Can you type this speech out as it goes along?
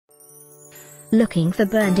Looking for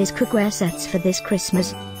Berndes cookware sets for this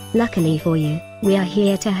Christmas? Luckily for you, we are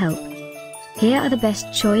here to help. Here are the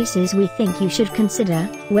best choices we think you should consider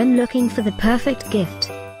when looking for the perfect gift.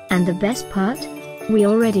 And the best part? We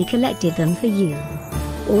already collected them for you.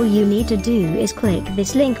 All you need to do is click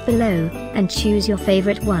this link below and choose your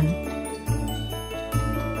favorite one.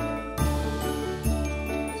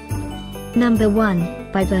 Number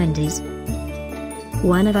 1, by Berndes.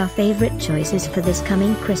 One of our favorite choices for this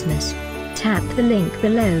coming Christmas. Tap the link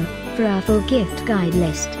below for our full gift guide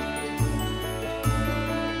list.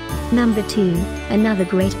 Number 2, another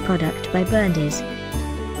great product by Berndes.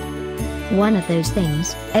 One of those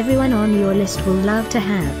things everyone on your list will love to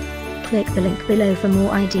have. Click the link below for more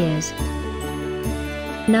ideas.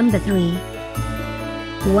 Number 3.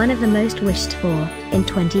 One of the most wished for in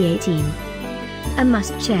 2018. A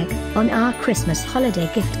must-check on our Christmas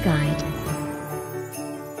holiday gift guide.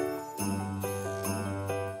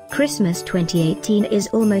 Christmas 2018 is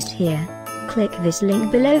almost here. Click this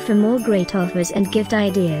link below for more great offers and gift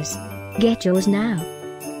ideas. Get yours now.